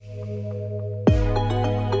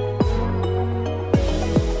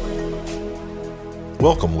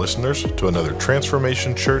Welcome, listeners, to another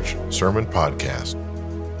Transformation Church Sermon Podcast.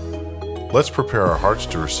 Let's prepare our hearts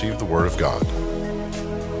to receive the Word of God.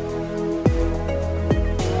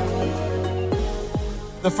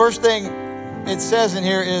 The first thing it says in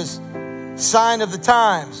here is sign of the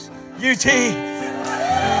times. UT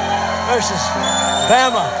versus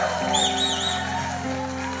Bama.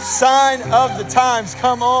 Sign of the times.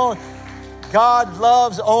 Come on. God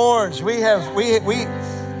loves orange.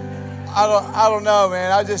 I don't know,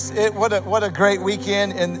 man. What a great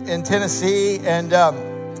weekend in Tennessee. And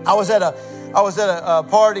I was at a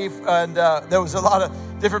party, and there was a lot of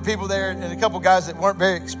different people there, and a couple guys that weren't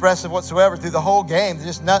very expressive whatsoever through the whole game.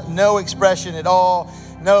 Just no expression at all.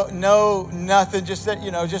 No, nothing. Just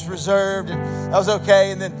just reserved. And that was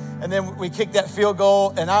okay. And then we kicked that field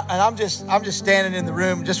goal, and I'm just standing in the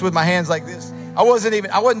room just with my hands like this. I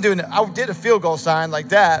did a field goal sign like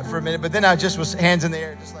that for a minute, but then I just was hands in the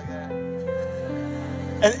air, just like that.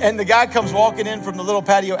 And the guy comes walking in from the little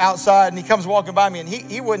patio outside, and he comes walking by me, and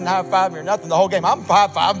he wouldn't high-five me or nothing the whole game. I'm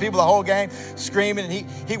high-fiving people the whole game, screaming, and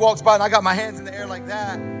he walks by, and I got my hands in the air like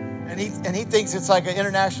that, and he thinks it's like an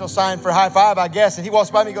international sign for high five, I guess, and he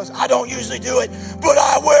walks by me and goes, "I don't usually do it, but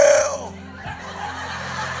I will."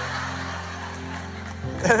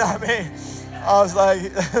 And I was like,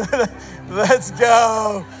 let's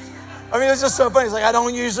go. It's just so funny. It's like, I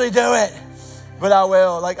don't usually do it, but I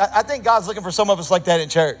will. Like, I think God's looking for some of us like that in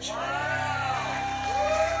church.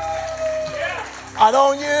 I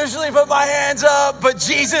don't usually put my hands up, but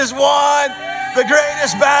Jesus won the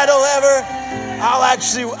greatest battle ever. I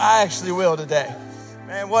actually will today.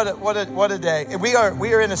 Man, what a day. We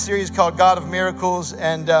are in a series called God of Miracles,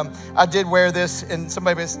 and I did wear this, and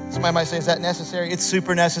somebody might say, is that necessary? It's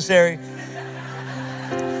super necessary.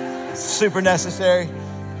 Super necessary.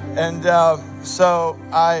 And so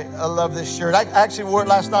I love this shirt. I actually wore it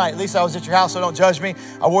last night. At least I was at your house, so don't judge me.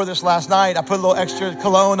 I wore this last night. I put a little extra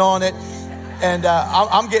cologne on it. And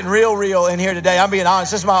I'm getting real in here today. I'm being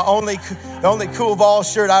honest. This is the only cool ball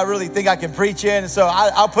shirt I really think I can preach in. And so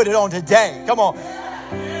I'll put it on today. Come on.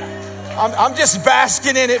 I'm just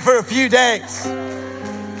basking in it for a few days. In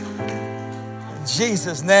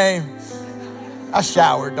Jesus' name. I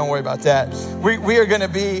showered. Don't worry about that. We are going to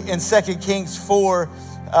be in 2 Kings 4.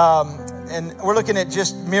 And we're looking at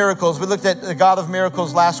just miracles. We looked at the God of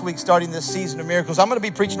miracles last week, starting this season of miracles. I'm going to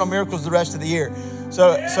be preaching on miracles the rest of the year.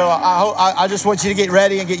 So I just want you to get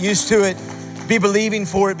ready and get used to it. Be believing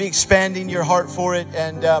for it. Be expanding your heart for it.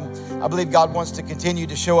 And I believe God wants to continue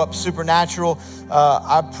to show up supernatural.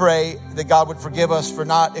 I pray that God would forgive us for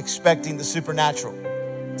not expecting the supernatural.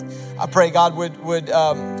 I pray God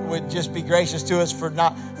would just be gracious to us for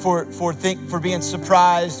being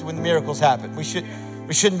surprised when the miracles happen. We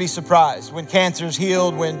shouldn't be surprised when cancer is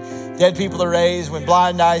healed, when dead people are raised, when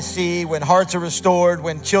blind eyes see, when hearts are restored,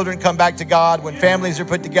 when children come back to God, when families are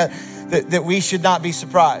put together, that we should not be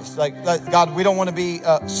surprised. Like God, we don't want to be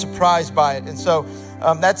surprised by it. And so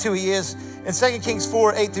that's who he is. In 2 Kings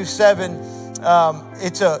 4, 8-7,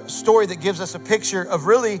 it's a story that gives us a picture of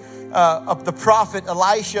really of the prophet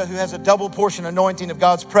Elisha, who has a double portion anointing of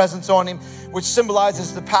God's presence on him, which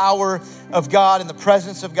symbolizes the power of God and the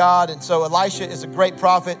presence of God. And so Elisha is a great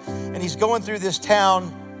prophet, and he's going through this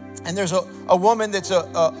town, and there's a woman that's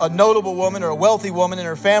a notable woman or a wealthy woman, and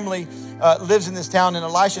her family lives in this town, and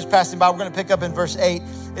Elisha's passing by. We're going to pick up in verse 8.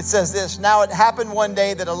 It says this: "Now it happened one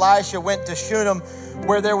day that Elisha went to Shunem,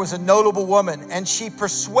 where there was a notable woman, and she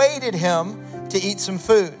persuaded him to eat some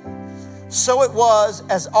food. So it was,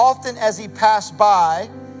 as often as he passed by,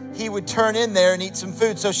 he would turn in there and eat some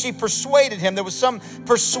food." So she persuaded him. There was some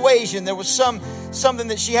persuasion. There was something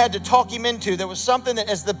that she had to talk him into. There was something that,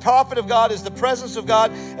 as the prophet of God, as the presence of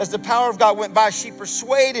God, as the power of God went by, she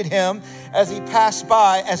persuaded him as he passed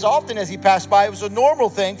by. As often as he passed by, it was a normal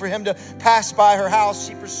thing for him to pass by her house.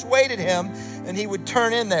 She persuaded him, and he would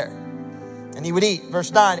turn in there and he would eat.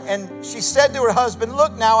 Verse 9, "And she said to her husband,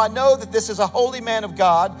 'Look now, I know that this is a holy man of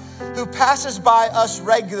God who passes by us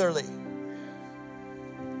regularly.'"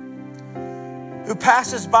 Who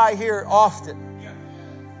passes by here often.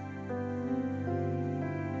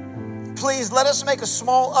 "Please let us make a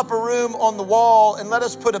small upper room on the wall, and let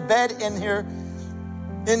us put a bed in here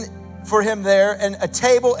for him there, and a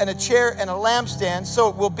table and a chair and a lampstand. So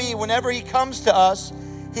it will be whenever he comes to us,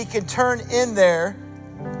 he can turn in there,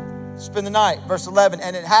 spend the night." Verse 11,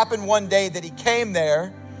 "And it happened one day that he came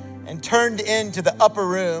there and turned into the upper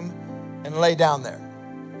room and lay down there."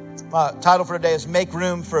 My title for today is Make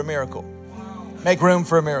Room for a Miracle. Make room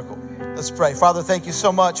for a miracle. Let's pray. Father, thank you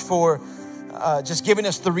so much for just giving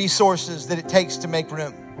us the resources that it takes to make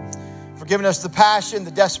room. For giving us the passion, the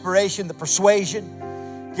desperation, the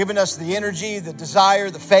persuasion. giving us the energy, the desire,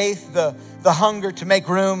 the faith, the hunger to make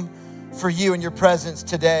room for you and your presence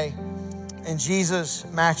today. In Jesus'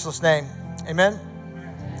 matchless name, amen.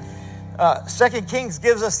 2 Kings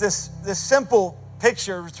gives us this simple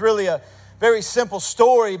picture. It's really a very simple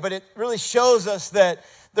story, but it really shows us that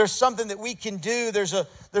there's something that we can do. There's a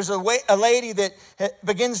lady that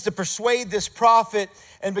begins to persuade this prophet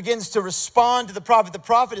and begins to respond to the prophet. The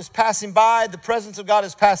prophet is passing by. The presence of God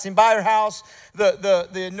is passing by her house.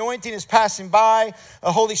 The anointing is passing by.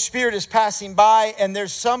 The Holy Spirit is passing by. And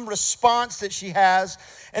there's some response that she has.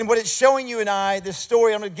 And what it's showing you and I, this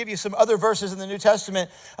story, I'm going to give you some other verses in the New Testament.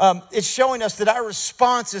 It's showing us that our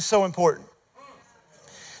response is so important.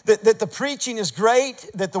 That the preaching is great,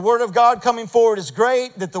 that the word of God coming forward is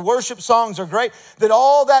great, that the worship songs are great, that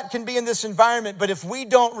all that can be in this environment. But if we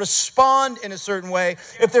don't respond in a certain way,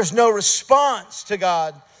 if there's no response to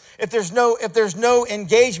God, if there's no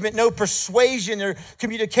engagement, no persuasion or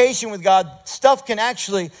communication with God, stuff can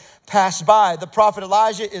actually pass by. The prophet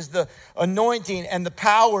Elijah is the anointing and the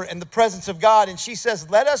power and the presence of God. And she says,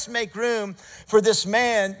 let us make room for this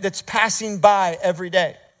man that's passing by every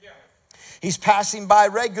day. He's passing by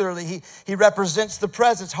regularly. He represents the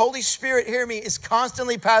presence. Holy Spirit, hear me, is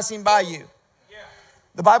constantly passing by you. Yeah.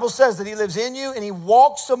 The Bible says that he lives in you and he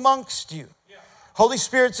walks amongst you. Yeah. Holy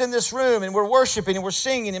Spirit's in this room and we're worshiping and we're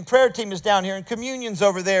singing and prayer team is down here and communion's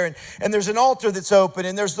over there and there's an altar that's open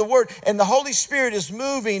and there's the word and the Holy Spirit is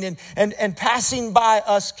moving and passing by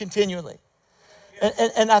us continually.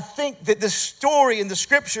 And I think that the story and the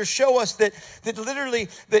scriptures show us that literally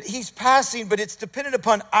that he's passing, but it's dependent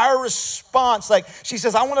upon our response. Like she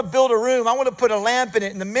says, I want to build a room. I want to put a lamp in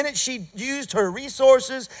it. And the minute she used her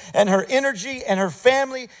resources and her energy and her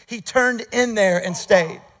family, he turned in there and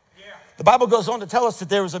stayed. The Bible goes on to tell us that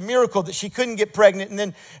there was a miracle that she couldn't get pregnant.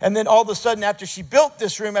 And then all of a sudden, after she built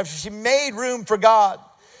this room, after she made room for God,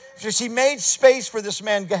 she made space for this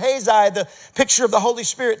man, Gehazi, the picture of the Holy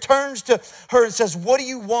Spirit, turns to her and says, what do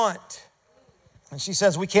you want? And she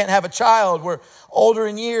says, we can't have a child. We're older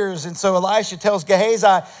in years. And so Elisha tells Gehazi,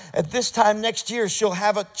 at this time next year, she'll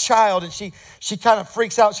have a child. And she kind of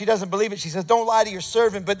freaks out. She doesn't believe it. She says, don't lie to your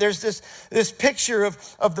servant. But there's this picture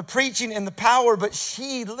of the preaching and the power. But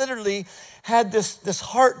she literally had this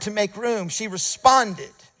heart to make room. She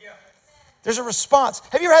responded. There's a response.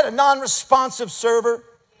 Have you ever had a non-responsive server?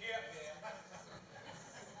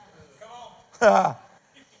 Come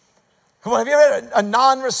on, have you ever had a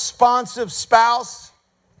non-responsive spouse?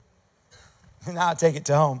 Now I take it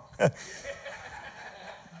to home.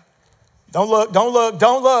 Don't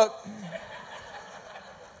look.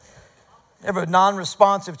 Ever a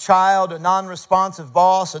non-responsive child, a non-responsive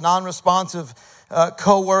boss, a non-responsive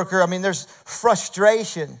co-worker? I mean, there's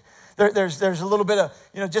frustration. There's a little bit of,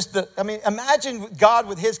 imagine God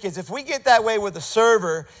with his kids. If we get that way with a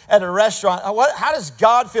server at a restaurant, how does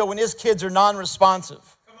God feel when his kids are non-responsive?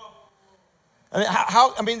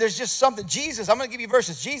 There's just something. Jesus, I'm going to give you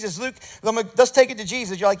verses. Jesus, Luke, let's take it to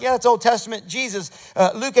Jesus. You're like, yeah, that's Old Testament. Jesus,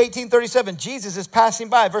 Luke 18:37, Jesus is passing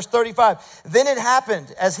by. Verse 35, then it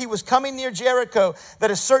happened as he was coming near Jericho that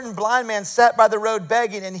a certain blind man sat by the road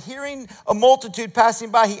begging, and hearing a multitude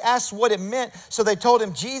passing by, he asked what it meant. So they told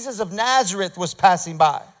him, Jesus of Nazareth was passing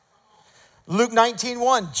by. Luke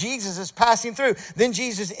 19:1, Jesus is passing through. Then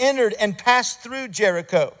Jesus entered and passed through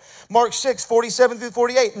Jericho. Mark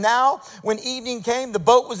 6:47-48. Now, when evening came, the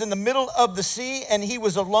boat was in the middle of the sea, and he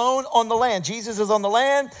was alone on the land. Jesus is on the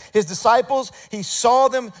land. His disciples, he saw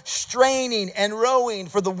them straining and rowing,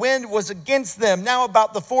 for the wind was against them. Now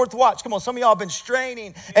about the fourth watch. Come on, some of y'all have been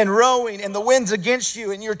straining and rowing, and the wind's against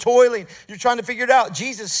you, and you're toiling. You're trying to figure it out.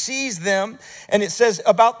 Jesus sees them, and it says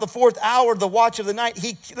about the fourth hour, the watch of the night.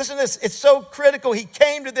 Listen to this. It's so critical. He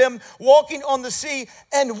came to them walking on the sea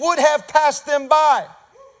and would have passed them by.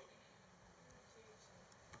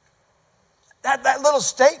 That little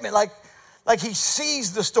statement, like he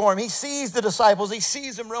sees the storm, he sees the disciples, he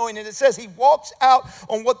sees them rowing, and it says he walks out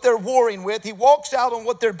on what they're warring with, he walks out on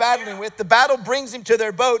what they're battling with. The battle brings him to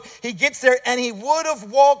their boat. He gets there, and he would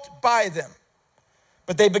have walked by them,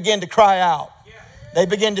 but they begin to cry out. They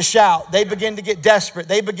begin to shout. They begin to get desperate.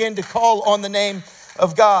 They begin to call on the name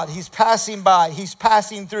of God. He's passing by. He's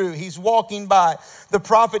passing through. He's walking by. The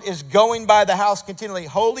prophet is going by the house continually.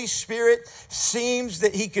 Holy Spirit seems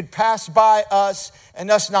that he could pass by us and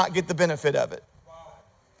us not get the benefit of it.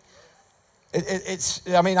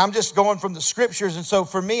 I'm just going from the scriptures. And so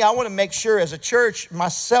for me, I want to make sure as a church,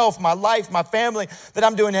 myself, my life, my family, that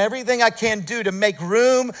I'm doing everything I can do to make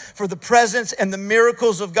room for the presence and the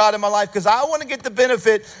miracles of God in my life, because I want to get the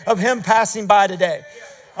benefit of him passing by today.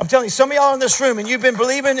 I'm telling you, some of y'all in this room, and you've been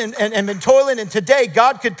believing and been toiling, and today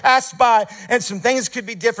God could pass by and some things could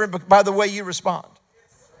be different by the way you respond.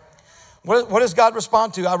 What does God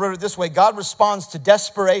respond to? I wrote it this way. God responds to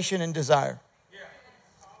desperation and desire.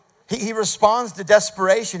 He responds to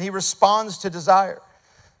desperation. He responds to desire.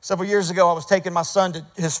 Several years ago, I was taking my son to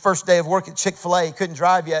his first day of work at Chick-fil-A. He couldn't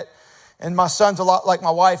drive yet. And my son's a lot like my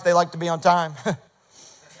wife. They like to be on time.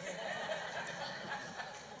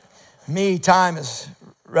 Me, time is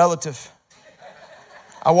relative.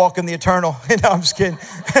 I walk in the eternal. No, I'm just kidding.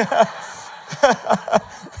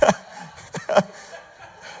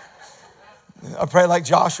 I pray like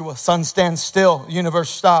Joshua, sun stands still, universe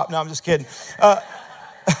stop. No, I'm just kidding.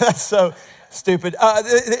 That's so stupid.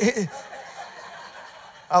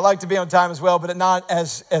 I like to be on time as well, but not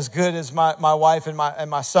as good as my wife and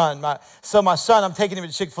my son. My son, I'm taking him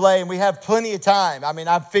to Chick-fil-A, and we have plenty of time. I mean,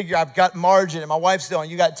 I figure I've got margin, and my wife's going,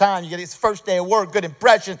 you got time. You get his first day of work, good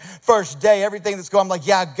impression, first day, everything that's going. I'm like,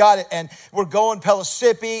 yeah, I got it. And we're going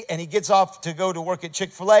Pellissippi, and he gets off to go to work at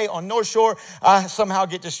Chick-fil-A on North Shore. I somehow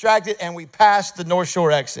get distracted, and we pass the North Shore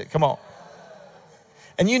exit. Come on.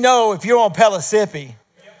 And you know, if you're on Pellissippi,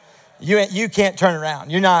 you can't turn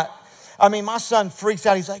around. You're not. I mean, my son freaks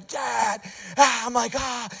out. He's like, Dad. I'm like,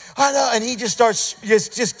 I know. And he just starts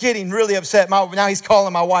just getting really upset. Now he's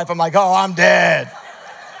calling my wife. I'm like, oh, I'm dead.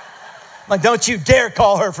 I'm like, don't you dare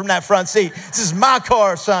call her from that front seat. This is my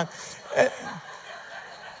car, son.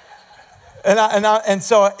 And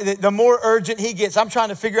so the more urgent he gets, I'm trying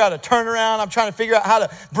to figure out a turnaround. I'm trying to figure out how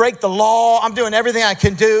to break the law. I'm doing everything I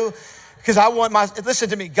can do. Because listen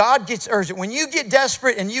to me, God gets urgent. When you get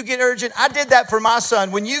desperate and you get urgent, I did that for my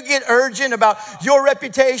son. When you get urgent about your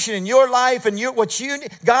reputation and your life and what you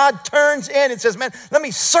need, God turns in and says, man, let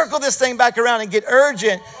me circle this thing back around and get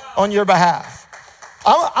urgent on your behalf.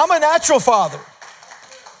 I'm a natural father.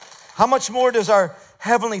 How much more does our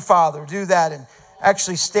Heavenly Father do that and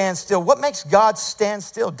actually stand still? What makes God stand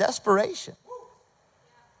still? Desperation.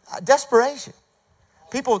 Desperation.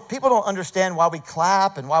 People don't understand why we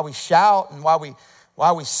clap and why we shout and why we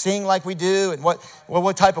sing like we do and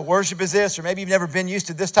what type of worship is this, or maybe you've never been used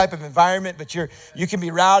to this type of environment, but you can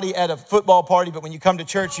be rowdy at a football party, but when you come to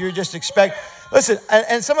church, you're just listen,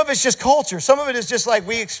 and some of it's just culture. Some of it is just like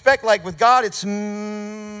we expect, like with God, it's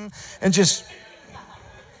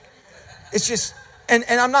And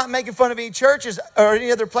I'm not making fun of any churches or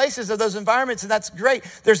any other places of those environments, and that's great.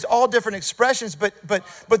 There's all different expressions, but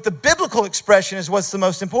the biblical expression is what's the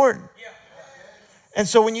most important. And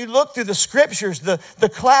so when you look through the scriptures, the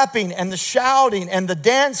clapping and the shouting and the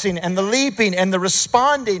dancing and the leaping and the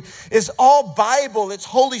responding is all Bible. It's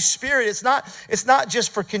Holy Spirit. It's not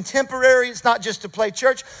just for contemporary. It's not just to play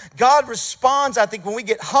church. God responds, I think, when we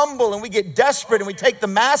get humble and we get desperate and we take the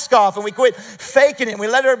mask off and we quit faking it and we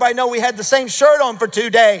let everybody know we had the same shirt on for 2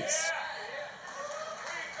 days.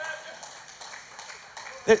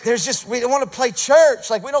 We don't want to play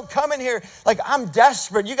church. Like, we don't come in here like, I'm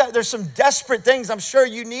desperate. There's some desperate things I'm sure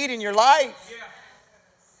you need in your life.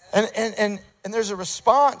 And there's a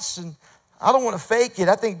response, and I don't want to fake it.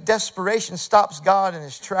 I think desperation stops God in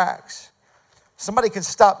his tracks. Somebody can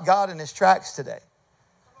stop God in his tracks today.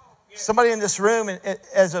 Somebody in this room,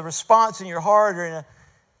 as a response in your heart, or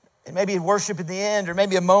maybe in worship at the end, or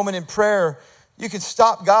maybe a moment in prayer, you can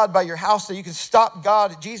stop God by your house. You can stop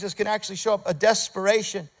God. Jesus can actually show up a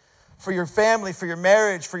desperation for your family, for your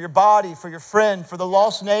marriage, for your body, for your friend, for the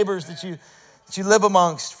lost neighbors that you live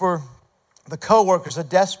amongst, for the coworkers, a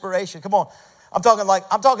desperation. Come on. I'm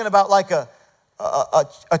talking about like a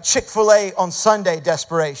Chick-fil-A on Sunday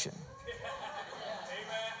desperation.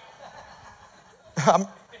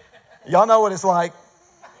 Y'all know what it's like.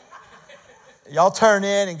 Y'all turn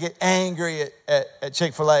in and get angry at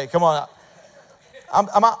Chick-fil-A. Come on.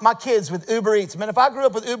 My kids with Uber Eats. Man, if I grew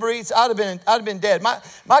up with Uber Eats, I'd have been dead. My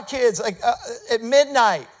kids, at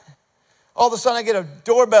midnight, all of a sudden I get a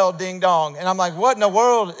doorbell ding dong, and I'm like, what in the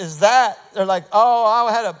world is that? They're like, oh,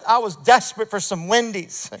 I was desperate for some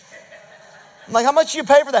Wendy's. I'm like, how much you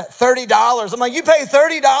pay for that? $30. I'm like, you pay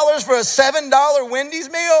 $30 for a $7 Wendy's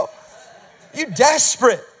meal? You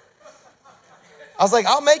desperate. I was like,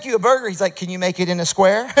 I'll make you a burger. He's like, can you make it in a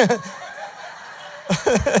square? That's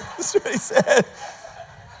what he said.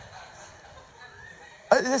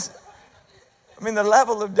 The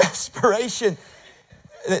level of desperation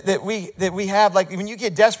that we have, like when you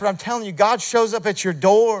get desperate, I'm telling you, God shows up at your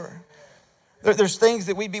door. There's things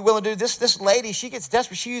that we'd be willing to do. This lady, she gets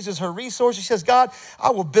desperate. She uses her resources. She says, God,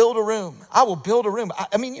 I will build a room. I will build a room.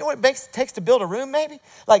 I mean, you know what it takes to build a room maybe?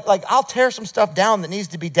 Like I'll tear some stuff down that needs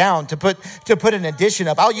to be down to put an addition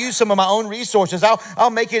up. I'll use some of my own resources.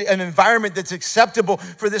 I'll make it an environment that's acceptable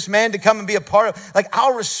for this man to come and be a part of. Like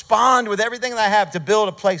I'll respond with everything that I have to build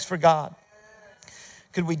a place for God.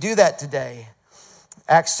 Could we do that today?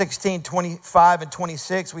 Acts 16, 25 and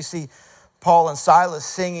 26, we see Paul and Silas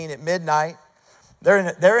singing at midnight.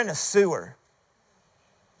 They're in a sewer.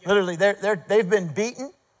 Literally, they've been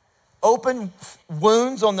beaten, open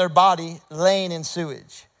wounds on their body, laying in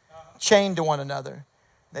sewage, chained to one another.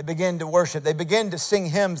 They begin to worship. They begin to sing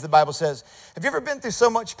hymns, the Bible says. Have you ever been through so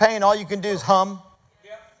much pain, all you can do is hum?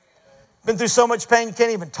 Been through so much pain, you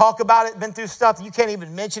can't even talk about it. Been through stuff you can't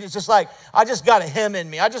even mention. It's just like, I just got a hymn in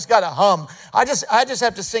me. I just got a hum. I just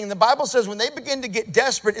have to sing. The Bible says when they begin to get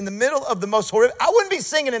desperate in the middle of the most horrific, I wouldn't be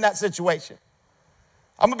singing in that situation.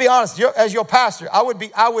 I'm going to be honest, as your pastor, I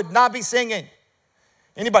would not be singing.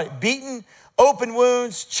 Anybody beaten, open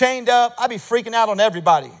wounds, chained up, I'd be freaking out on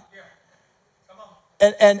everybody. Yeah. Come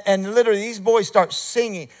on. And literally these boys start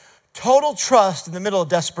singing. Total trust in the middle of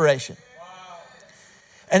desperation. Wow.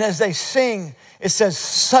 And as they sing, it says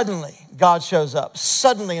suddenly God shows up.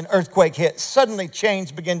 Suddenly an earthquake hits. Suddenly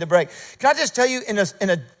chains begin to break. Can I just tell you, in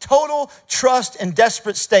a total trust and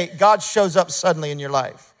desperate state, God shows up suddenly in your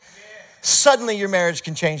life. Suddenly your marriage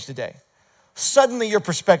can change today. Suddenly your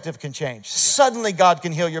perspective can change. Suddenly God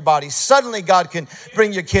can heal your body. Suddenly God can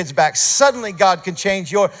bring your kids back. Suddenly God can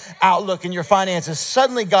change your outlook and your finances.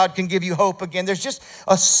 Suddenly God can give you hope again. There's just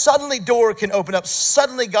a suddenly door can open up.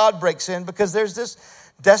 Suddenly God breaks in because there's this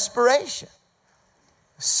desperation.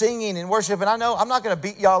 Singing and worship. And I know I'm not going to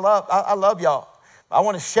beat y'all up. I love y'all. I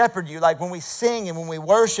want to shepherd you. Like when we sing and when we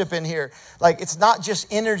worship in here, like it's not just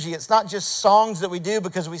energy. It's not just songs that we do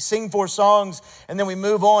because we sing 4 songs and then we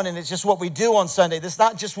move on and it's just what we do on Sunday. That's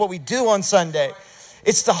not just what we do on Sunday.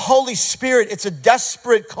 It's the Holy Spirit. It's a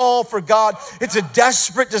desperate call for God. It's a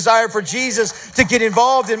desperate desire for Jesus to get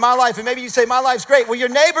involved in my life. And maybe you say, my life's great. Well, your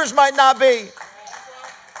neighbors might not be.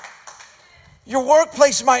 Your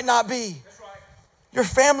workplace might not be. Your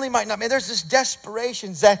family might not be. There's this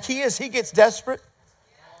desperation. Zacchaeus, he gets desperate.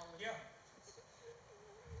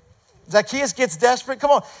 Zacchaeus gets desperate.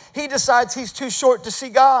 Come on. He decides he's too short to see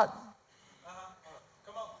God.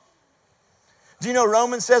 Come on. Do you know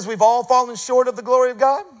Romans says we've all fallen short of the glory of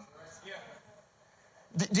God?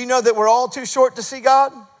 Yeah. Do you know that we're all too short to see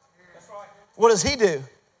God? That's right. What does he do?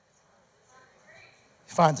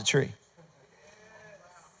 He finds a tree.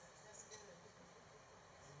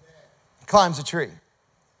 He climbs a tree.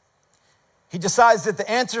 He decides that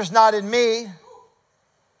the answer's not in me.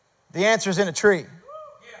 The answer's in a tree.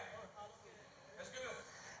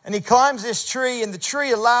 And he climbs this tree, and the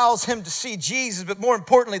tree allows him to see Jesus, but more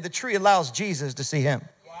importantly, the tree allows Jesus to see him.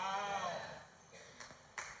 Wow.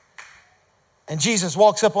 And Jesus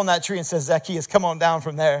walks up on that tree and says, Zacchaeus, come on down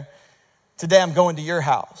from there. Today I'm going to your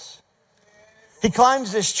house. He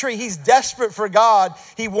climbs this tree. He's desperate for God.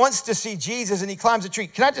 He wants to see Jesus, and he climbs a tree.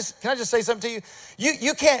 Can I just say something to you?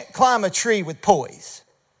 You can't climb a tree with poise.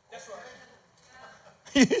 That's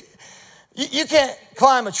right. You can't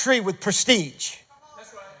climb a tree with prestige.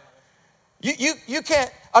 You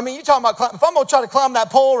can't, I mean, you're talking about climbing. If I'm going to try to climb that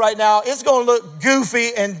pole right now, it's going to look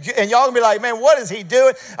goofy and y'all going to be like, man, what is he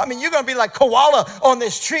doing? I mean, you're going to be like koala on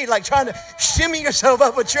this tree, like trying to shimmy yourself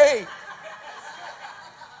up a tree.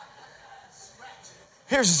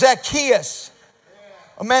 Here's Zacchaeus,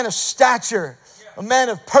 a man of stature, a man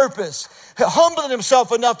of purpose, humbling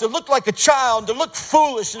himself enough to look like a child, to look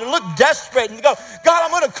foolish, and to look desperate, and to go, God, I'm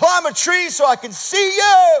going to climb a tree so I can see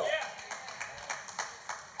you.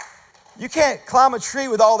 You can't climb a tree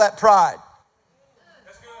with all that pride.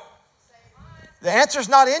 The answer's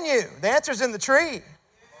not in you. The answer's in the tree.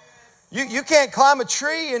 You can't climb a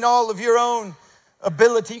tree in all of your own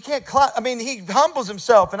ability. You can't climb. I mean, he humbles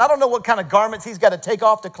himself. And I don't know what kind of garments he's got to take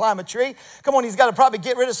off to climb a tree. Come on, he's got to probably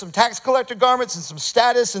get rid of some tax collector garments and some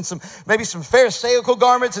status and maybe some pharisaical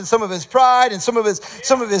garments and some of his pride and some of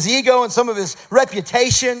his ego and some of his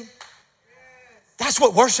reputation. That's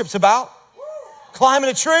what worship's about.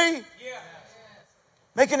 Climbing a tree.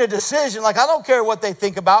 Making a decision like, I don't care what they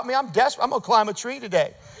think about me. I'm desperate. I'm going to climb a tree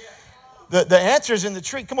today. The answer's in the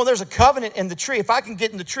tree. Come on, there's a covenant in the tree. If I can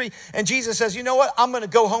get in the tree and Jesus says, you know what? I'm going to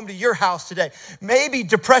go home to your house today. Maybe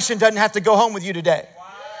depression doesn't have to go home with you today.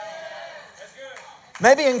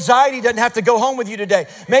 Maybe anxiety doesn't have to go home with you today.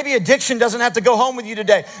 Maybe addiction doesn't have to go home with you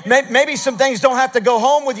today. Maybe some things don't have to go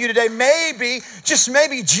home with you today. Maybe, just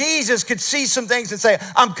maybe Jesus could see some things and say,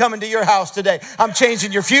 I'm coming to your house today. I'm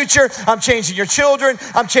changing your future. I'm changing your children.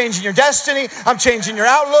 I'm changing your destiny. I'm changing your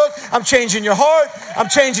outlook. I'm changing your heart. I'm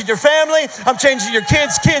changing your family. I'm changing your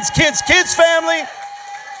kids' family.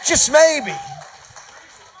 Just maybe.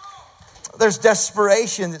 There's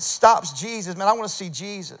desperation that stops Jesus. Man, I want to see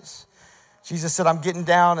Jesus. Jesus said, I'm getting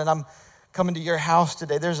down and I'm coming to your house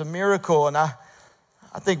today. There's a miracle, and I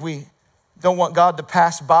think we don't want God to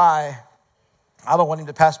pass by. I don't want him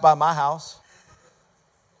to pass by my house.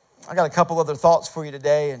 I got a couple other thoughts for you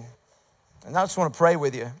today, and I just want to pray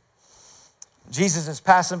with you. Jesus is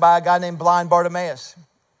passing by a guy named blind Bartimaeus.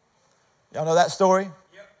 Y'all know that story?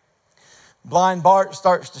 Yep. Blind Bart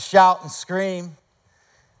starts to shout and scream.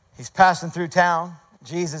 He's passing through town,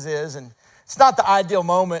 Jesus is, and it's not the ideal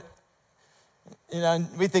moment. You know,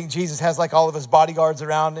 we think Jesus has like all of his bodyguards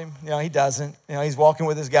around him. You know, he doesn't. You know, he's walking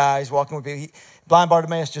with his guys, walking with people. Blind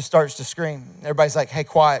Bartimaeus just starts to scream. Everybody's like, hey,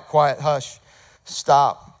 quiet, hush,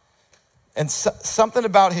 stop. And something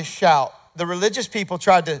about his shout, the religious people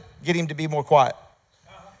tried to get him to be more quiet.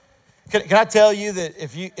 Can I tell you that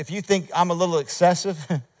if you think I'm a little excessive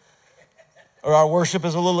or our worship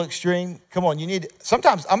is a little extreme, come on,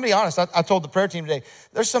 sometimes, I'm gonna be honest, I told the prayer team today,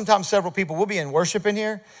 there's sometimes several people, we'll be in worship in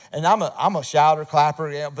here, and I'm a shouter,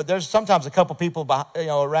 clapper, you know, but there's sometimes a couple people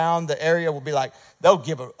around the area will be like, they'll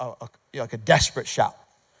give a desperate shout.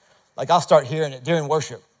 Like I'll start hearing it during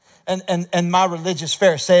worship. And my religious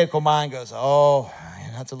pharisaical mind goes, oh,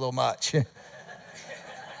 man, that's a little much.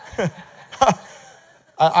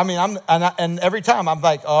 I mean, and every time I'm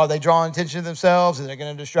like, oh, are they drawing attention to themselves? And they're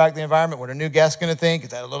going to distract the environment? What are new guests going to think?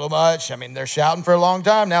 Is that a little much? I mean, they're shouting for a long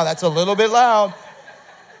time now. That's a little bit loud.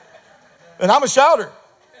 And I'm a shouter.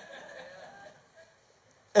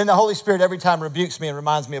 And the Holy Spirit every time rebukes me and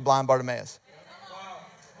reminds me of blind Bartimaeus.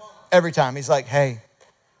 Every time. He's like, hey,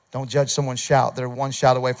 don't judge someone's shout. They're one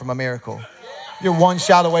shout away from a miracle. You're one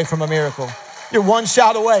shout away from a miracle. You're one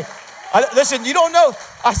shout away. Listen, you don't know.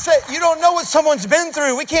 I said, you don't know what someone's been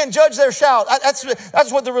through. We can't judge their shout. That's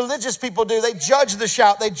what the religious people do. They judge the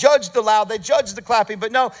shout. They judge the loud. They judge the clapping.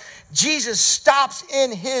 But no, Jesus stops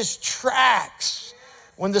in his tracks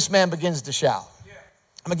when this man begins to shout.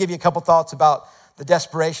 I'm going to give you a couple thoughts about the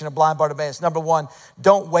desperation of blind Bartimaeus. Number one,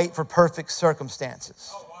 don't wait for perfect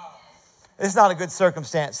circumstances. It's not a good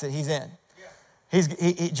circumstance that he's in.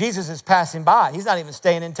 Jesus is passing by. He's not even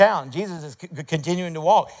staying in town. Jesus is continuing to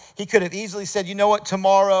walk. He could have easily said, you know what,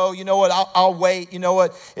 tomorrow, you know what, I'll wait. You know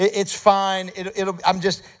what, it's fine.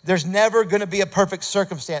 There's never going to be a perfect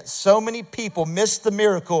circumstance. So many people miss the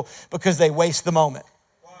miracle because they waste the moment.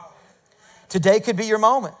 Wow. Today could be your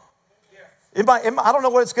moment. I don't know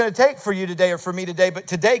what it's going to take for you today or for me today, but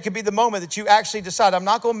today could be the moment that you actually decide, I'm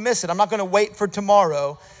not going to miss it. I'm not going to wait for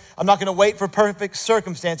tomorrow. I'm not going to wait for perfect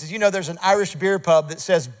circumstances. You know, there's an Irish beer pub that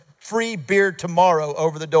says free beer tomorrow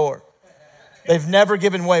over the door. They've never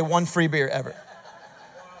given away one free beer ever.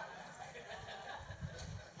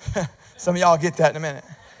 Some of y'all get that in a minute.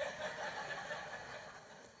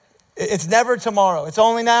 It's never tomorrow. It's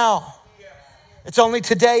only now. It's only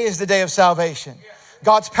today is the day of salvation.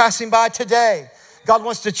 God's passing by today. God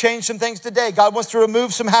wants to change some things today. God wants to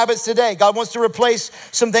remove some habits today. God wants to replace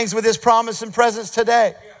some things with his promise and presence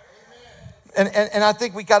today. And I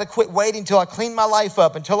think we got to quit waiting till I clean my life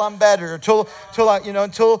up, until I'm better, until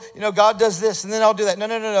God does this and then I'll do that.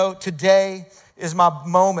 No. Today is my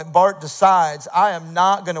moment. Bart decides I am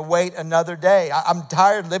not going to wait another day. I'm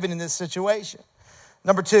tired living in this situation.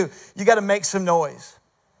 Number two, you got to make some noise.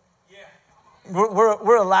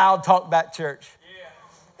 We're a loud talk back church.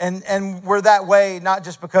 And we're that way, not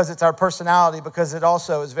just because it's our personality, because it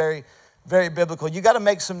also is very, very biblical. You got to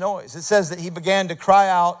make some noise. It says that he began to cry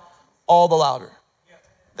out all the louder.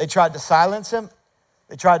 They tried to silence him.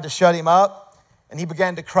 They tried to shut him up. And he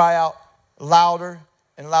began to cry out louder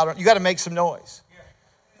and louder. You got to make some noise.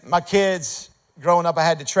 My kids, growing up, I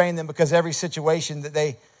had to train them because every situation that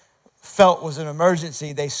they felt was an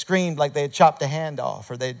emergency, they screamed like they had chopped a hand off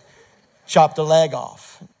or they'd chopped a leg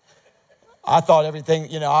off. I thought everything,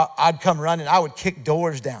 I'd come running. I would kick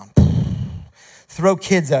doors down, throw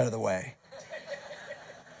kids out of the way.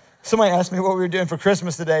 Somebody asked me what we were doing for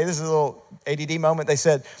Christmas today. This is a little ADD moment. They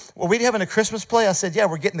said, well, we having a Christmas play? I said, yeah,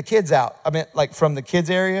 we're getting the kids out. I meant like from the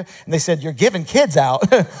kids area. And they said, you're giving kids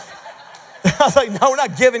out. I was like, no, we're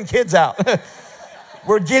not giving kids out.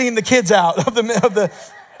 We're getting the kids out of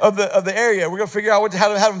the area. We're going to figure out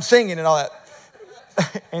how to have them singing and all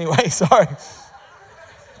that. Anyway, sorry.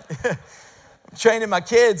 training my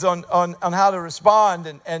kids on how to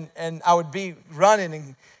respond, and I would be running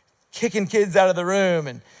and kicking kids out of the room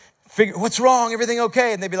and figure, what's wrong? Everything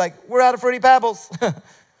okay? And they'd be like, we're out of Fruity Pebbles. I'm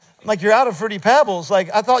like, you're out of Fruity Pebbles? Like,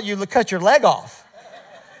 I thought you cut your leg off.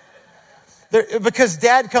 Because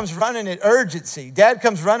Dad comes running at urgency. Dad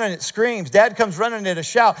comes running at screams. Dad comes running at a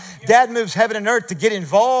shout. Dad moves heaven and earth to get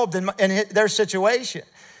involved in their situation.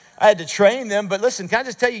 I had to train them, but listen, can I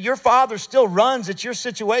just tell you, your father still runs at your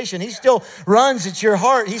situation. He still runs at your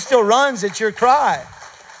heart. He still runs at your cry.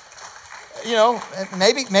 You know,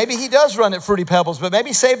 maybe he does run at Fruity Pebbles, but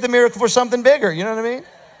maybe save the miracle for something bigger. You know what I mean?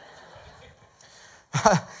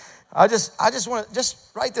 I just want to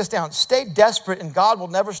just write this down. Stay desperate and God will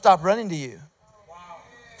never stop running to you. Wow.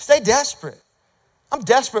 Stay desperate. I'm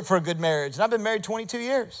desperate for a good marriage, and I've been married 22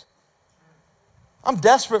 years. I'm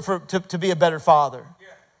desperate to be a better father.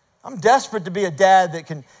 I'm desperate to be a dad that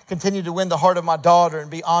can continue to win the heart of my daughter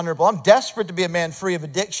and be honorable. I'm desperate to be a man free of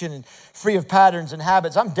addiction and free of patterns and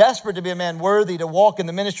habits. I'm desperate to be a man worthy to walk in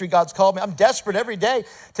the ministry God's called me. I'm desperate every day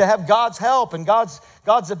to have God's help and God's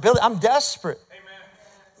ability. I'm desperate.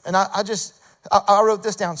 And I wrote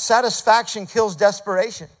this down. Satisfaction kills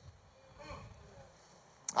desperation.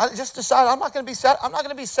 I just decided I'm not going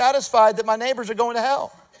to be satisfied that my neighbors are going to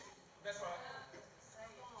hell.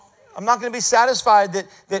 I'm not going to be satisfied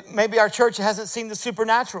that maybe our church hasn't seen the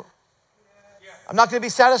supernatural. I'm not going to be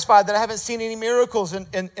satisfied that I haven't seen any miracles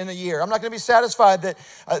in a year. I'm not going to be satisfied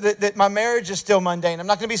that my marriage is still mundane. I'm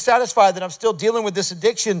not going to be satisfied that I'm still dealing with this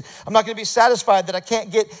addiction. I'm not going to be satisfied that I can't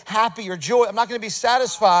get happy or joy. I'm not going to be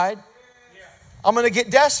satisfied. I'm going to get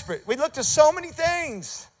desperate. We looked at so many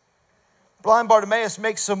things. Blind Bartimaeus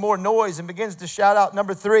makes some more noise and begins to shout out.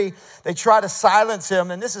 Number 3, they try to silence him.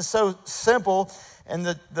 And this is so simple. And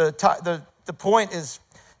the point is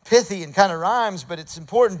pithy and kind of rhymes, but it's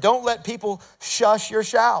important. Don't let people shush your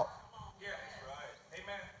shout. Yes, right.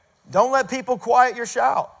 Amen. Don't let people quiet your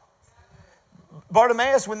shout.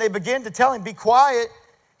 Bartimaeus, when they begin to tell him, be quiet,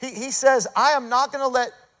 he says, I am not going to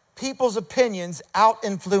let people's opinions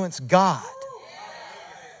out-influence God.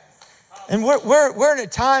 And we're in a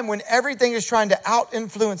time when everything is trying to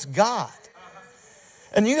out-influence God.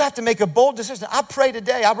 And you have to make a bold decision. I pray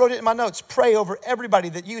today, I wrote it in my notes, pray over everybody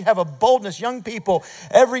that you have a boldness, young people,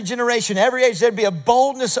 every generation, every age, there'd be a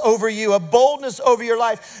boldness over you, a boldness over your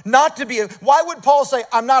life, not to be, why would Paul say,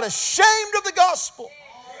 I'm not ashamed of the gospel?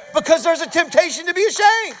 Because there's a temptation to be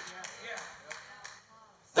ashamed.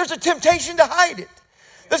 There's a temptation to hide it.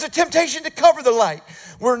 There's a temptation to cover the light.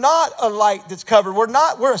 We're not a light that's covered.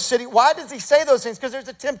 We're a city. Why does he say those things? Because there's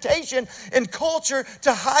a temptation in culture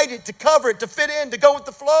to hide it, to cover it, to fit in, to go with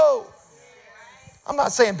the flow. I'm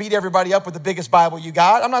not saying beat everybody up with the biggest Bible you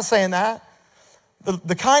got. I'm not saying that.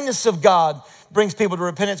 The kindness of God brings people to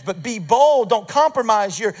repentance, but be bold. Don't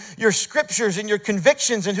compromise your scriptures and your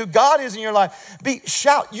convictions and who God is in your life.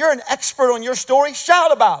 Shout. You're an expert on your story.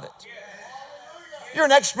 Shout about it. You're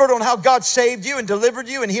an expert on how God saved you and delivered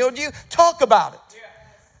you and healed you. Talk about it.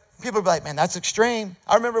 People will be like, man, that's extreme.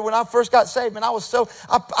 I remember when I first got saved, man, I was so,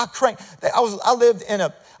 I cranked.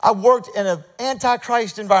 I worked in an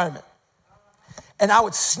anti-Christ environment. And I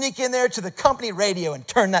would sneak in there to the company radio and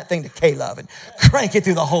turn that thing to K-Love and crank it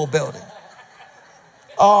through the whole building.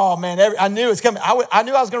 Oh man, I knew it was coming. I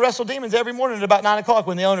knew I was going to wrestle demons every morning at about 9 o'clock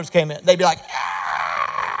when the owners came in. They'd be like, ah.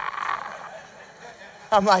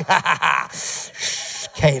 I'm like, ha ha ha,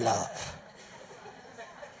 K-Love.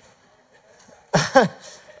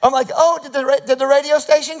 I'm like, oh, did the radio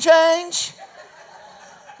station change?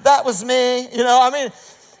 That was me. You know, I mean,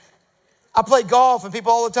 I play golf and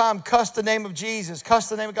people all the time cuss the name of Jesus, cuss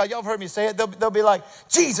the name of God. Y'all have heard me say it. They'll be like,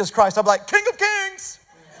 Jesus Christ. I'm like, King of Kings.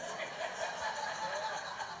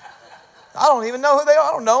 I don't even know who they are.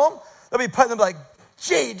 I don't know them. They'll be putting them like,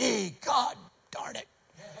 JD, God darn it.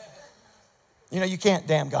 You know, you can't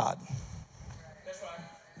damn God.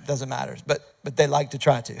 Doesn't matter, but they like to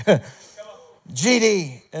try to.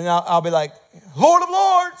 GD, and I'll be like, Lord of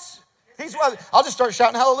Lords. I'll just start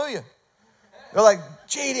shouting hallelujah. They're like,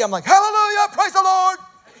 GD. I'm like, hallelujah, praise the Lord.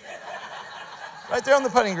 Right there on the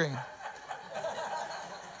putting green.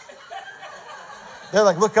 They're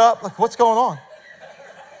like, look up, like, what's going on?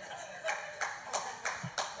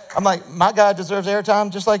 I'm like, my guy deserves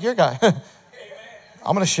airtime just like your guy.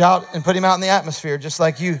 I'm going to shout and put him out in the atmosphere just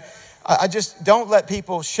like you. I just don't let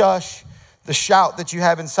people shush the shout that you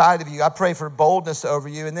have inside of you. I pray for boldness over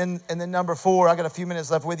you. And then number 4, I got a few minutes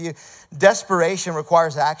left with you. Desperation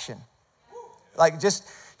requires action. Like just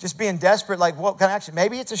being desperate, like what kind of action?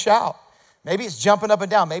 Maybe it's a shout. Maybe it's jumping up and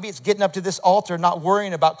down. Maybe it's getting up to this altar, not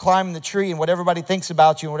worrying about climbing the tree and what everybody thinks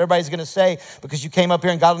about you and what everybody's going to say because you came up here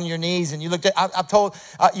and got on your knees and you looked at, I've told,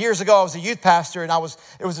 years ago I was a youth pastor and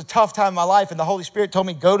it was a tough time in my life and the Holy Spirit told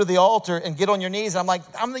me, go to the altar and get on your knees. And I'm like,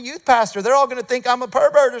 I'm the youth pastor. They're all going to think I'm a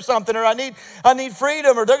pervert or something, or I need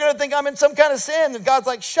freedom, or they're going to think I'm in some kind of sin. And God's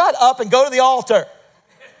like, shut up and go to the altar.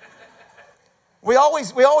 We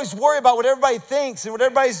always worry about what everybody thinks and what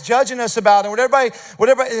everybody's judging us about and what everybody,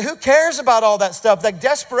 who cares about all that stuff? Like,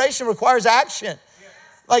 desperation requires action.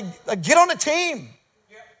 Like get on a team.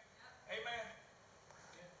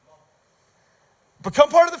 Become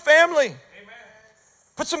part of the family.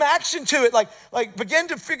 Put some action to it. Like begin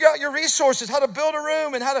to figure out your resources, how to build a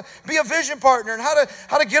room and how to be a vision partner and how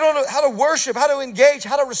to get on, how to worship, how to engage,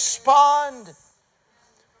 how to respond.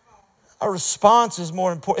 Our response is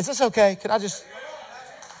more important. Is this okay? Can I just...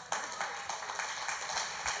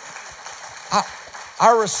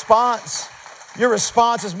 Our response, your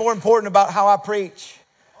response is more important about how I preach.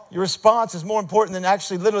 Your response is more important than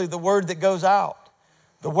actually literally the word that goes out.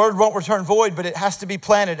 The word won't return void, but it has to be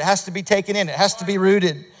planted. It has to be taken in. It has to be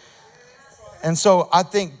rooted. And so I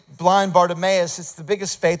think blind Bartimaeus, it's the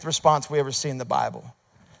biggest faith response we ever see in the Bible.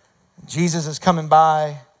 Jesus is coming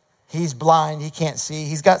by. He's blind. He can't see.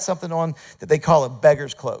 He's got something on that they call a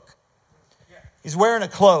beggar's cloak. He's wearing a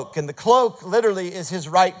cloak, and the cloak literally is his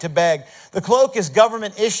right to beg. The cloak is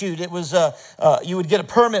government issued. It was, you would get a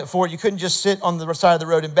permit for it. You couldn't just sit on the side of the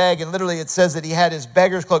road and beg. And literally it says that he had his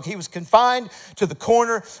beggar's cloak. He was confined to the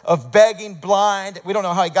corner of begging, blind. We don't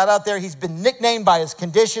know how he got out there. He's been nicknamed by his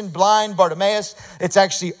condition, blind Bartimaeus. It's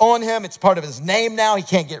actually on him. It's part of his name now. He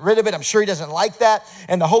can't get rid of it. I'm sure he doesn't like that.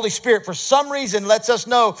 And the Holy Spirit, for some reason, lets us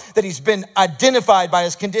know that he's been identified by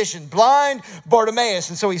his condition, blind Bartimaeus.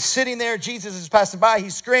 And so he's sitting there. Jesus is passing by. He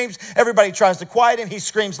screams. Everybody tries to quiet him. He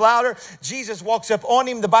screams louder. Jesus walks up on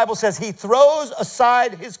him. The Bible says he throws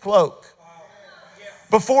aside his cloak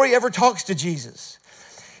before he ever talks to Jesus.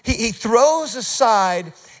 He throws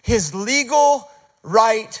aside his legal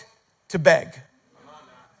right to beg.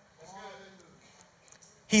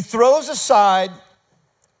 He throws aside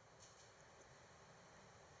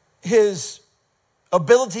his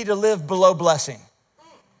ability to live below blessing.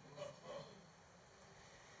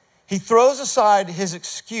 He throws aside his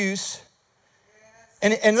excuse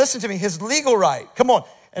and listen to me, his legal right. Come on.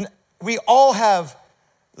 And we all have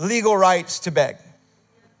legal rights to beg.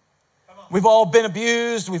 We've all been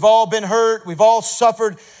abused. We've all been hurt. We've all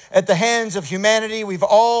suffered at the hands of humanity. We've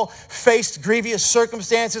all faced grievous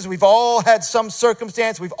circumstances. We've all had some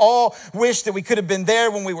circumstance. We've all wished that we could have been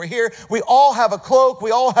there when we were here. We all have a cloak.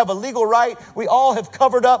 We all have a legal right. We all have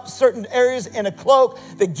covered up certain areas in a cloak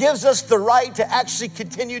that gives us the right to actually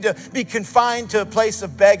continue to be confined to a place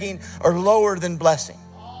of begging or lower than blessing.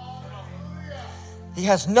 He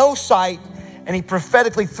has no sight. And he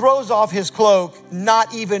prophetically throws off his cloak,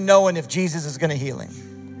 not even knowing if Jesus is going to heal him.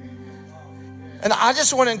 And I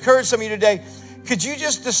just want to encourage some of you today. Could you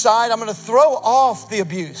just decide, I'm going to throw off the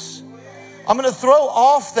abuse. I'm going to throw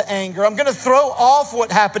off the anger. I'm going to throw off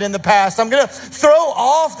what happened in the past. I'm going to throw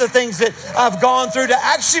off the things that I've gone through to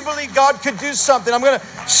actually believe God could do something. I'm going to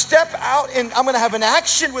step out and I'm going to have an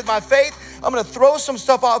action with my faith. I'm going to throw some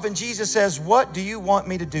stuff off. And Jesus says, what do you want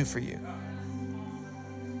me to do for you?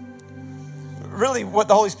 Really, what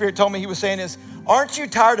the Holy Spirit told me he was saying is, aren't you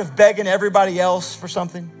tired of begging everybody else for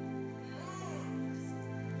something?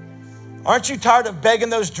 Aren't you tired of begging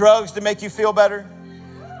those drugs to make you feel better?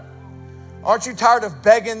 Aren't you tired of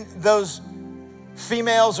begging those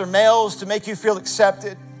females or males to make you feel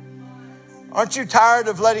accepted? Aren't you tired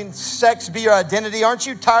of letting sex be your identity? Aren't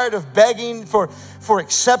you tired of begging for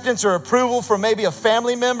acceptance or approval from maybe a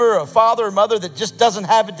family member or a father or mother that just doesn't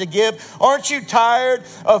have it to give? Aren't you tired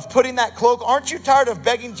of putting that cloak? Aren't you tired of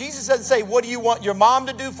begging? Jesus doesn't say, what do you want your mom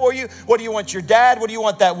to do for you? What do you want your dad? What do you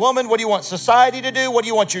want that woman? What do you want society to do? What do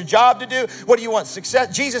you want your job to do? What do you want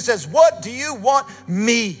success? Jesus says, what do you want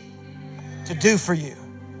me to do for you?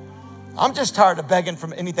 I'm just tired of begging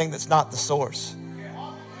from anything that's not the source.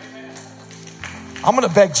 I'm going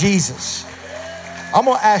to beg Jesus. I'm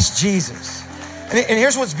going to ask Jesus. And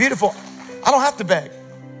here's what's beautiful. I don't have to beg.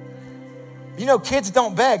 You know, kids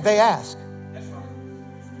don't beg, they ask.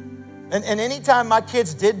 And anytime my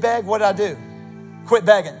kids did beg, what did I do? Quit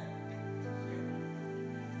begging.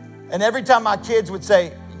 And every time my kids would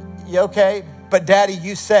say, you okay? But Daddy,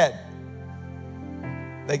 you said,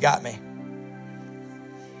 they got me.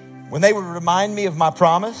 When they would remind me of my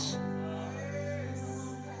promise,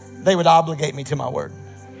 they would obligate me to my word.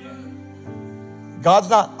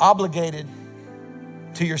 God's not obligated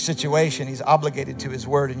to your situation. He's obligated to his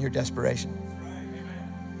word in your desperation.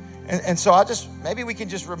 And so maybe we can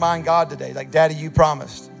just remind God today, like, Daddy, you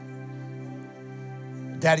promised.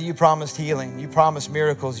 Daddy, you promised healing. You promised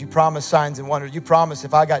miracles. You promised signs and wonders. You promised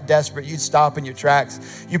if I got desperate, you'd stop in your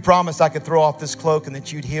tracks. You promised I could throw off this cloak and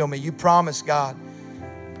that you'd heal me. You promised, God.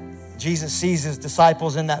 Jesus sees his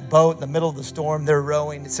disciples in that boat in the middle of the storm. They're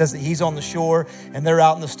rowing. It says that he's on the shore and they're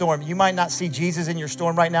out in the storm. You might not see Jesus in your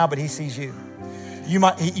storm right now, but he sees you.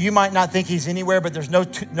 You might not think he's anywhere, but there's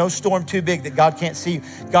no storm too big that God can't see you.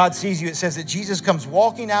 God sees you. It says that Jesus comes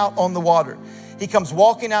walking out on the water. He comes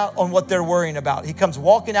walking out on what they're worrying about. He comes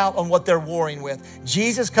walking out on what they're warring with.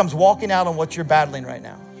 Jesus comes walking out on what you're battling right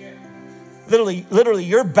now. Literally,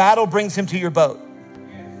 your battle brings him to your boat.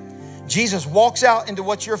 Jesus walks out into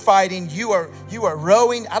what you're fighting. You are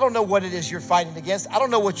rowing. I don't know what it is you're fighting against. I don't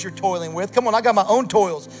know what you're toiling with. Come on, I got my own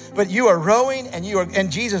toils. But you are rowing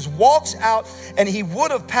and Jesus walks out, and he would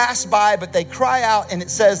have passed by, but they cry out, and it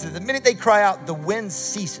says that the minute they cry out, the wind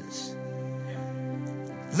ceases.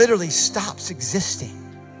 Literally stops existing.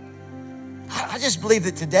 I just believe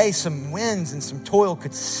that today some winds and some toil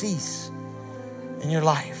could cease in your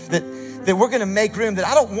life. That we're going to make room, that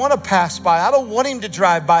I don't want to pass by. I don't want him to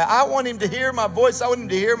drive by. I want him to hear my voice. I want him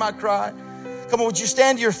to hear my cry. Come on, would you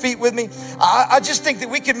stand to your feet with me? I just think that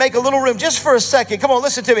we could make a little room just for a second. Come on,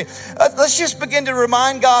 listen to me. Let's just begin to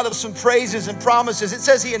remind God of some praises and promises. It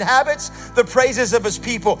says he inhabits the praises of his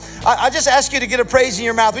people. I just ask you to get a praise in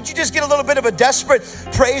your mouth. Would you just get a little bit of a desperate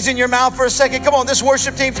praise in your mouth for a second? Come on, this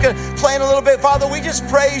worship team's going to play in a little bit. Father, we just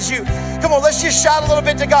praise you. Come on, let's just shout a little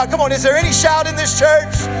bit to God. Come on, is there any shout in this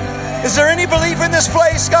church? Is there any belief in this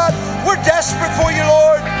place, God? We're desperate for you,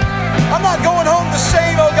 Lord. I'm not going home the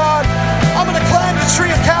same, oh God. I'm going to climb the tree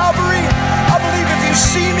of Calvary. I believe if you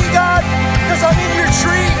see me, God, because I'm in your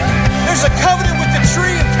tree, there's a covenant with the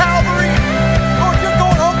tree of Calvary. Lord, you're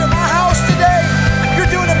going home to my house today. You're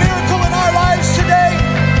doing a miracle in our lives today.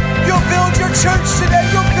 You'll build your church today.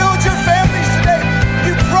 You'll build your families today.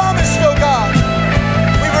 You promised, oh God.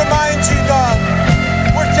 We remind you, God,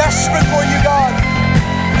 we're desperate for you, God.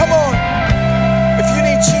 Come on. If you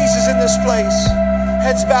need Jesus in this place,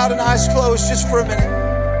 heads bowed and eyes closed just for a minute.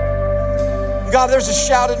 God, there's a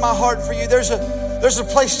shout in my heart for you. There's a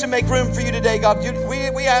place to make room for you today, God.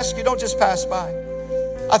 We ask you, don't just pass by.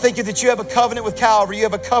 I thank you that you have a covenant with Calvary. You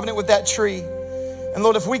have a covenant with that tree. And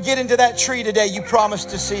Lord, if we get into that tree today, you promised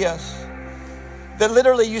to see us. That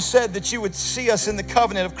literally you said that you would see us in the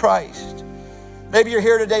covenant of Christ. Maybe you're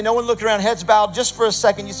here today, no one looked around, heads bowed just for a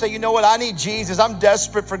second. You say, you know what? I need Jesus. I'm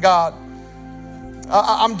desperate for God.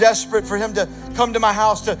 I'm desperate for him to come to my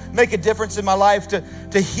house, to make a difference in my life,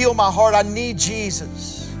 to heal my heart. I need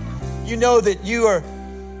Jesus. You know that you are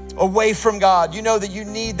away from God. You know that you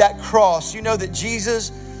need that cross. You know that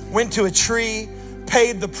Jesus went to a tree,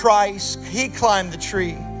 paid the price. He climbed the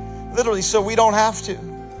tree, literally, so we don't have to.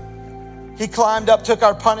 He climbed up, took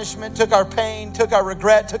our punishment, took our pain, took our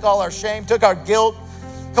regret, took all our shame, took our guilt.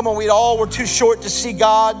 Come on, we all were too short to see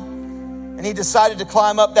God. And he decided to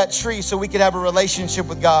climb up that tree so we could have a relationship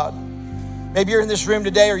with God. Maybe you're in this room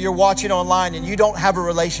today or you're watching online and you don't have a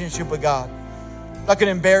relationship with God. I'm not going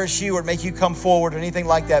to embarrass you or make you come forward or anything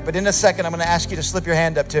like that. But in a second, I'm going to ask you to slip your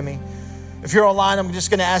hand up to me. If you're online, I'm just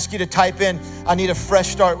going to ask you to type in, I need a fresh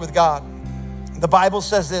start with God. The Bible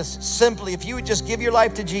says this, simply, if you would just give your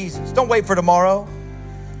life to Jesus, don't wait for tomorrow.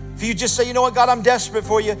 If you just say, you know what, God, I'm desperate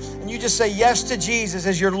for you, and you just say yes to Jesus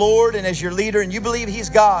as your Lord and as your leader, and you believe he's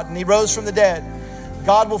God and he rose from the dead,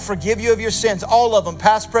 God will forgive you of your sins, all of them,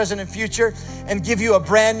 past, present, and future, and give you a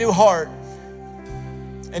brand new heart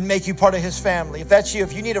and make you part of his family. If that's you,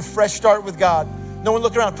 if you need a fresh start with God, no one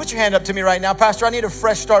look around. Put your hand up to me right now. Pastor, I need a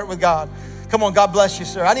fresh start with God. Come on, God bless you,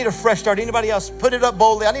 sir. I need a fresh start. Anybody else? Put it up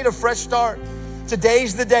boldly. I need a fresh start.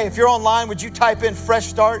 Today's the day. If you're online, would you type in fresh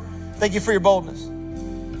start? Thank you for your boldness.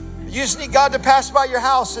 You just need God to pass by your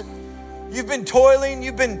house. And you've been toiling.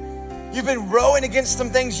 You've been rowing against some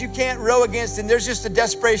things you can't row against. And there's just a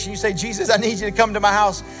desperation. You say, Jesus, I need you to come to my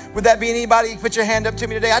house. Would that be anybody? Put your hand up to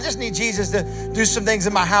me today. I just need Jesus to do some things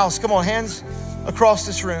in my house. Come on, hands across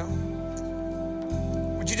this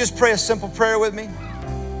room. Would you just pray a simple prayer with me?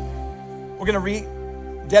 We're going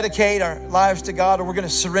to rededicate our lives to God, or we're going to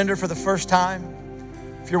surrender for the first time.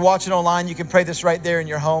 If you're watching online, you can pray this right there in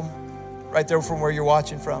your home, right there from where you're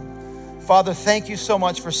watching from. Father, thank you so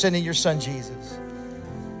much for sending your son, Jesus.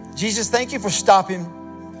 Jesus, thank you for stopping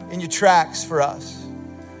in your tracks for us.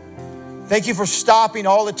 Thank you for stopping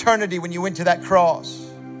all eternity when you went to that cross.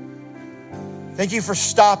 Thank you for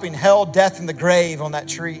stopping hell, death, and the grave on that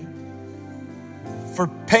tree. For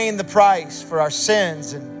paying the price for our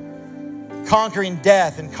sins and conquering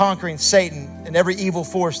death and conquering Satan and every evil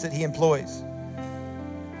force that he employs.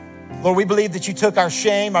 Lord, we believe that you took our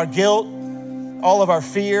shame, our guilt, all of our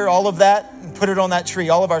fear, all of that, and put it on that tree,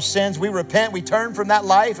 all of our sins. We repent, we turn from that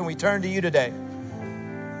life, and we turn to you today.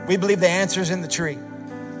 We believe the answer's in the tree.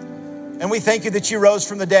 And we thank you that you rose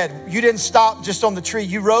from the dead. You didn't stop just on the tree.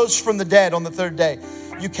 You rose from the dead on the third day.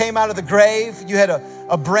 You came out of the grave. You had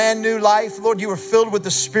a brand new life. Lord, you were filled with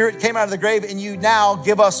the Spirit, came out of the grave, and you now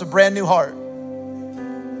give us a brand new heart.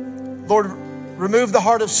 Lord, remove the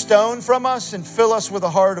heart of stone from us and fill us with a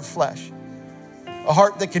heart of flesh. A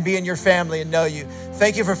heart that can be in your family and know you.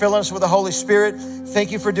 Thank you for filling us with the Holy Spirit.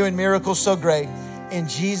 Thank you for doing miracles so great. In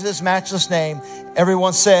Jesus' matchless name,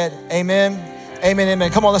 everyone said, amen, amen,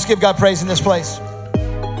 amen. Come on, let's give God praise in this place.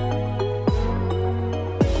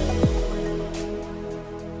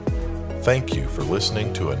 Thank you for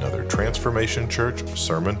listening to another Transformation Church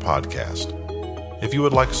Sermon Podcast. If you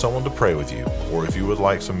would like someone to pray with you, or if you would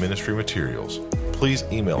like some ministry materials, please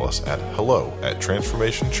email us at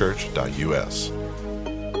hello@transformationchurch.us.